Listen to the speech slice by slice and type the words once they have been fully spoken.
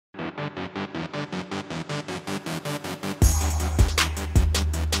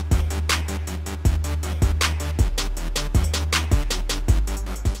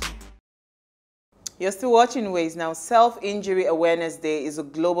You're still watching Ways. Now, Self-Injury Awareness Day is a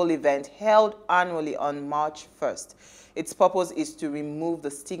global event held annually on March 1st. Its purpose is to remove the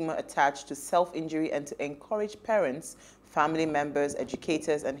stigma attached to self-injury and to encourage parents, family members,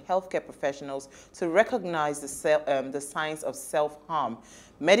 educators, and healthcare professionals to recognize the signs of self-harm.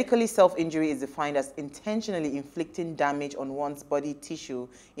 Medically, self-injury is defined as intentionally inflicting damage on one's body tissue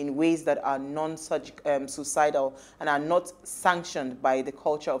in ways that are non-suicidal and are not sanctioned by the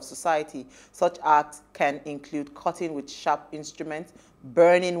culture of society. Such acts can include cutting with sharp instruments,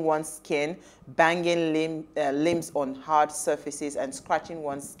 burning one's skin, banging limbs on hard surfaces, and scratching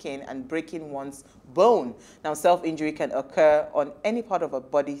one's skin and breaking one's bone. Now, self-injury can occur on any part of a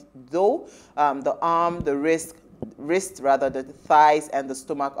body, though the arm, the wrist, the thighs, and the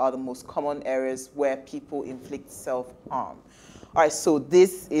stomach are the most common areas where people inflict self-harm. All right, so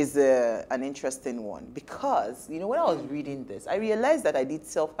this is an interesting one because, you know, when I was reading this, I realized that I did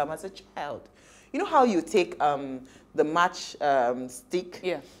self-harm as a child. You know how you take the match stick,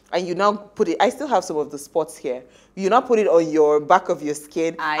 yeah, and you now put it, I still have some of the spots here, you now put it on your back of your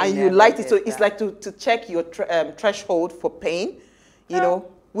skin and you light it, so it's like to check your threshold for pain, you know.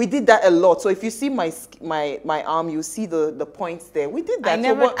 We did that a lot. So if you see my arm, you see the points there. We did that.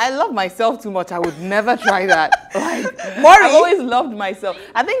 I love myself too much. I would never try that. Like, I've always loved myself.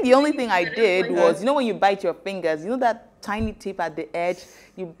 I think the only thing I did was, you know, when you bite your fingers, you know that tiny tip at the edge,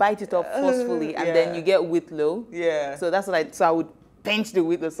 you bite it off forcefully, and then you get whitlow. Yeah. So that's what I would pinch the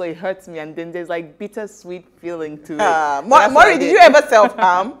whitlow, so it hurts me, and then there's like bittersweet feeling to it. Maury, did you ever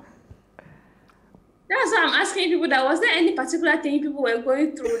self-harm? That's why I'm asking people that, was there any particular thing people were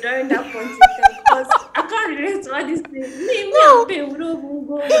going through during that point in time? Because I can't relate to all these things.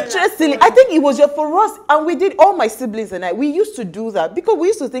 Interestingly, I think it was just for us, and we did, all my siblings and I, we used to do that because we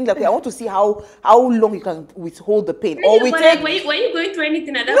used to think that I want to see how long you can withhold the pain. Or we take. Were you going through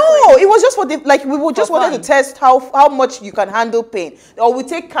anything at that point? No, it was just for the, like, we would just wanted to test how much you can handle pain. Or we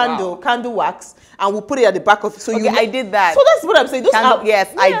take candle wax, and we'll put it at the back of it. So I did that. So that's what I'm saying.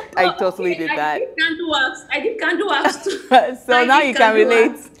 Yes, yeah. I totally did that. I did candle wax too. So now you can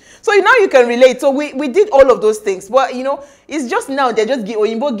relate. So now you can relate. So we did all of those things. But, you know, it's just now they just give,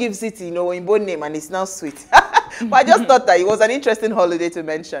 Oyinbo gives it, you know, Oyinbo name, and it's now sweet. But I just thought that it was an interesting holiday to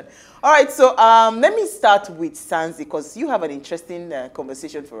mention. All right, so let me start with Sanzi, because you have an interesting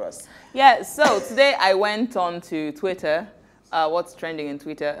conversation for us. Yeah, so today I went on to Twitter. What's trending in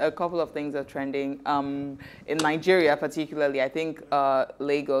Twitter? A couple of things are trending. In Nigeria, particularly, I think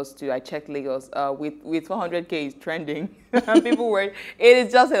Lagos too. I checked Lagos with 400K is trending. People were. It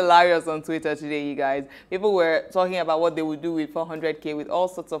is just hilarious on Twitter today, you guys. People were talking about what they would do with 400K with all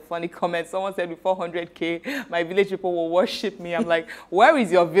sorts of funny comments. Someone said with 400K, my village people will worship me. I'm like, where is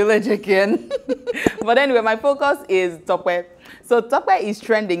your village again? But anyway, my focus is Tope. So Tope is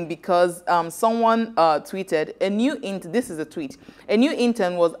trending because someone tweeted a new intern. This is a tweet. A new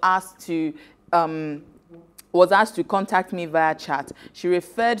intern was asked to contact me via chat. She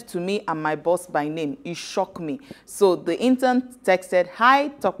referred to me and my boss by name. It shocked me. So the intern texted, "Hi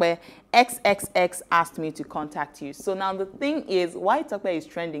Tope, XXX asked me to contact you." So now the thing is, why Tope is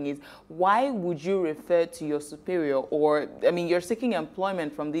trending is, why would you refer to your superior, or, I mean, you're seeking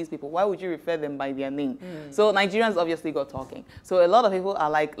employment from these people, why would you refer them by their name? So Nigerians obviously got talking. So a lot of people are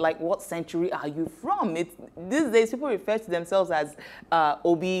like what century are you from? These days people refer to themselves as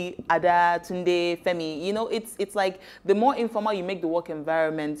Obi, Ada, Tunde, Femi. You know, it's like the more informal you make the work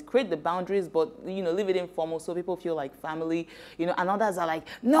environment, create the boundaries, but, you know, leave it informal so people feel like family. You know, and others are like,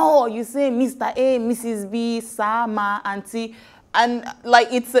 no, you say Mr. A, Mrs. B, Sir, Ma, Auntie, and like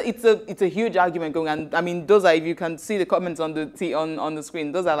it's a huge argument going on. I mean, those are, if you can see the comments on the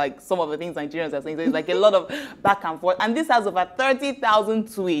screen, those are like some of the things Nigerians are saying. So it's like a lot of back and forth, and this has over 30,000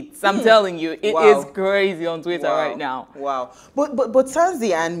 tweets. I'm telling you, it is crazy on Twitter right now. Wow. But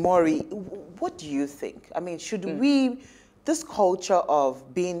Sanzi and Maury, what do you think? I mean, should we, this culture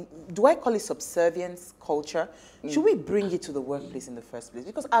of being, do I call it subservience culture? Should we bring it to the workplace in the first place?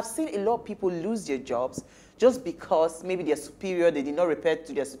 Because I've seen a lot of people lose their jobs just because maybe their superior, they did not refer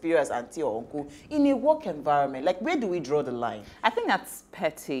to their superior as auntie or uncle in a work environment. Like, where do we draw the line? I think that's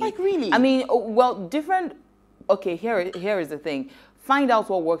petty. Like, really? I mean, well, different, okay, here is the thing. Find out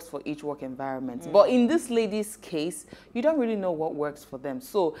what works for each work environment. But in this lady's case, you don't really know what works for them.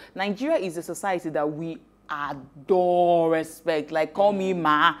 So Nigeria is a society that we adore, respect, like call me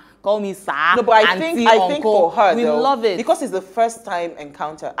ma, call me sir. No, but I think for her, we love it because it's the first time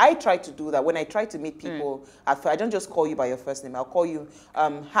encounter. I try to do that when I try to meet people. I don't just call you by your first name. I'll call you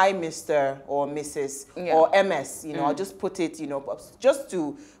hi Mr. or Mrs. or MS. You know, I'll just put it, you know, just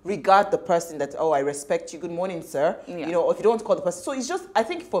to regard the person that, oh, I respect you. Good morning, sir. You know, if you don't want to call the person. So it's just, I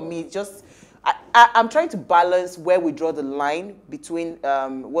think for me, just I'm trying to balance where we draw the line between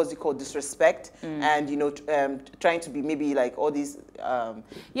what's it called, disrespect, and trying to be maybe like all these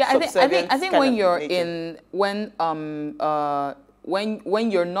yeah, I think when you're in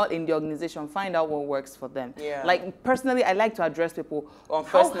when you're not in the organization, find out what works for them. Yeah. Like personally, I like to address people on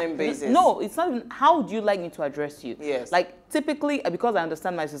first name basis. No, it's not even how do you like me to address you. Yes. Like typically, because I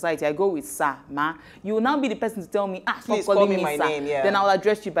understand my society, I go with sir, ma. You will now be the person to tell me, please stop call calling me my sir. name. Yeah. Then I'll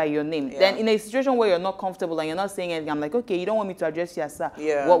address you by your name. Yeah. Then in a situation where you're not comfortable and you're not saying anything, I'm like, okay, you don't want me to address you as sir.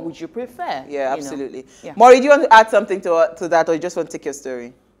 Yeah. What would you prefer? Yeah, absolutely. Yeah. Maury, do you want to add something to that, or you just want to take your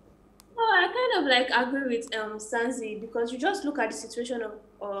story? Oh, I kind of like agree with Sanzi, because you just look at the situation of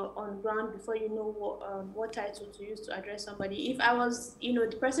on ground before you know what title to use to address somebody. If I was,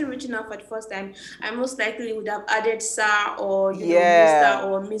 the person reaching out for the first time, I most likely would have added sir or Mr.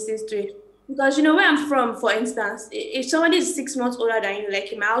 or Mrs. to it. Because where I'm from, for instance, if somebody is 6 months older than you,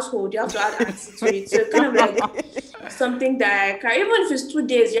 like in my household, you have to add auntie to it. So it's kind of like something that I carry. Even if it's 2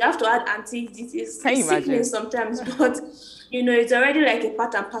 days, you have to add auntie. It's sickening sometimes, but it's already like a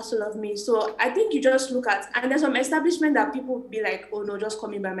part and parcel of me. So I think you just look at, and there's some establishment that people be like, oh no, just call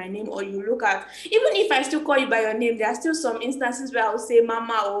me by my name. Or you look at, even if I still call you by your name, there are still some instances where I'll say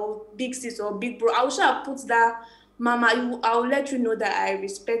mama or big sis or big bro. I'll sure put that mama. I'll let you know that I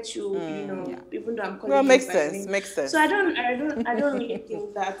respect you, even though I'm calling you makes by sense, your name. makes sense. So I don't really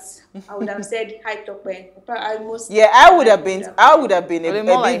think that I would have said hi Tokwe. I would have been a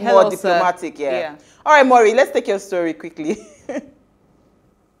bit more diplomatic. Yeah. All right, Maury, let's take your story quickly.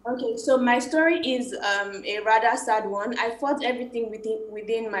 Okay, so my story is a rather sad one. I fought everything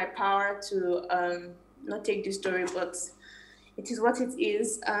within my power to not take this story, but it is what it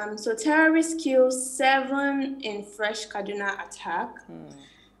is. So terrorists killed 7 in fresh Kaduna attack.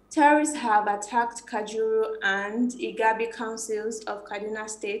 Terrorists have attacked Kajuru and Igabi councils of Kaduna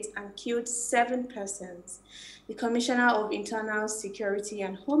State and killed 7 persons. The Commissioner of Internal Security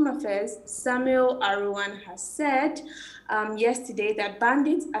and Home Affairs, Samuel Aruwan, has said yesterday that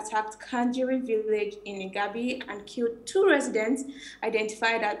bandits attacked Kanjiri village in Igabi and killed 2 residents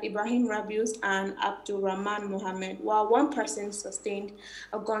identified as Ibrahim Rabius and Abdul Rahman Mohammed, while 1 person sustained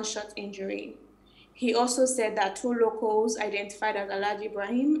a gunshot injury. He also said that 2 locals identified as Alhaji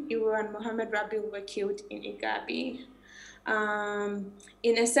Ibrahim, Iru and Mohammed Rabiu were killed in Igabi.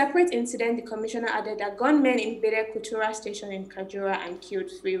 In a separate incident, the commissioner added that gunmen invaded Kutura station in Kajura and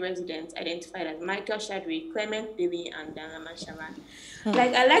killed 3 residents identified as Michael Shadwi, Clement Billy, and Danama Shaman.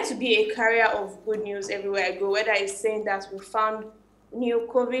 Like, I like to be a carrier of good news everywhere I go, whether it's saying that we found new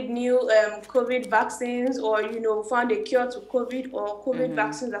COVID vaccines, or found a cure to COVID, or COVID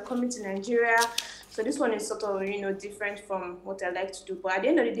vaccines are coming to Nigeria. So this one is sort of different from what I like to do. But at the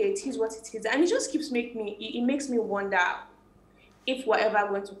end of the day, it is what it is, and it just makes me wonder if we're ever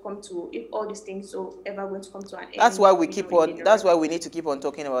going to come to, if all these things are ever going to come to an end. That's why we keep on. That's why we need to keep on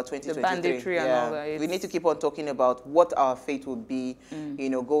talking about 2023. The banditry and all that. We need to keep on talking about what our fate will be,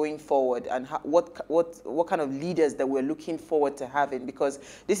 going forward, and what kind of leaders that we're looking forward to having. Because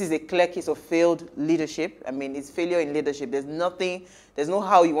this is a clear case of failed leadership. I mean, it's failure in leadership. There's no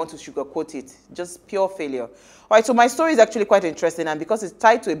how you want to sugarcoat it. Just pure failure. All right, so my story is actually quite interesting, and because it's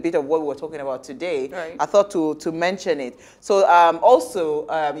tied to a bit of what we were talking about today, right, I thought to mention it. So also,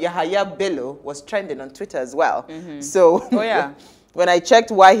 Yahaya Bello was trending on Twitter as well. So when I checked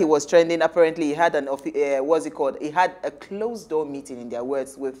why he was trending, apparently he had what's it called? He had a closed-door meeting, in their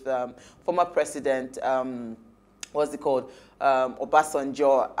words, with former president, what's it called?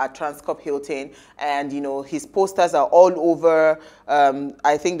 Obasanjo at Transcorp Hilton, and his posters are all over.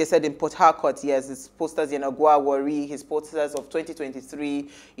 I think they said in Port Harcourt, yes, his posters in Agua Wari, his posters of 2023,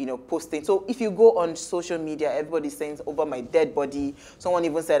 posting. So if you go on social media, everybody's saying over my dead body. Someone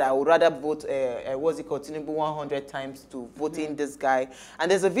even said I would rather vote what's it called, Tinubu 100 times to voting this guy.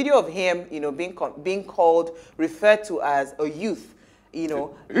 And there's a video of him, being referred to as a youth.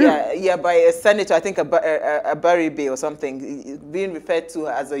 By a senator, I think a Baribe or something, being referred to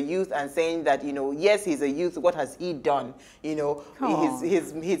as a youth and saying that, yes, he's a youth, what has he done?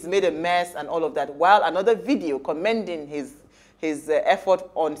 He's made a mess and all of that. While another video commending his effort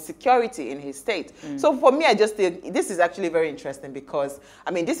on security in his state. So for me, I just think this is actually very interesting because,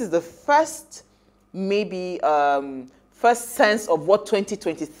 I mean, this is the first, maybe, first sense of what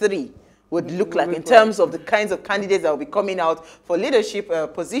 2023 would look like in terms of the kinds of candidates that will be coming out for leadership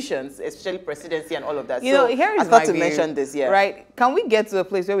positions, especially presidency and all of that. You know, here is I thought my to view, mention this, yeah. Right? Can we get to a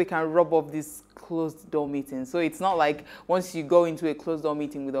place where we can rub off this closed door meeting? So it's not like once you go into a closed door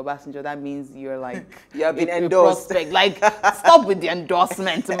meeting with Obasanjo, that means you're like you have been endorsed. Prospect. Like, stop with the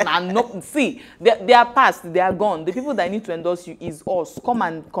endorsement, man. No, see, they are past, they are gone. The people that need to endorse you is us. Come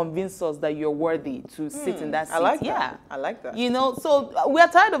and convince us that you're worthy to sit in that seat. I like that. Yeah, I like that. You know, so we're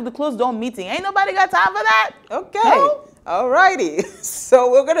tired of the closed door meeting. Ain't nobody got time for that. Okay. No? Alrighty.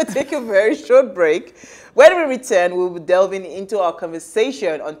 So we're going to take a very short break. When we return, we'll be delving into our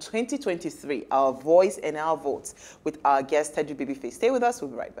conversation on 2023, our voice and our votes, with our guest, Teju Babyface. Stay with us.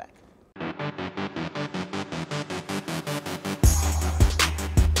 We'll be right back.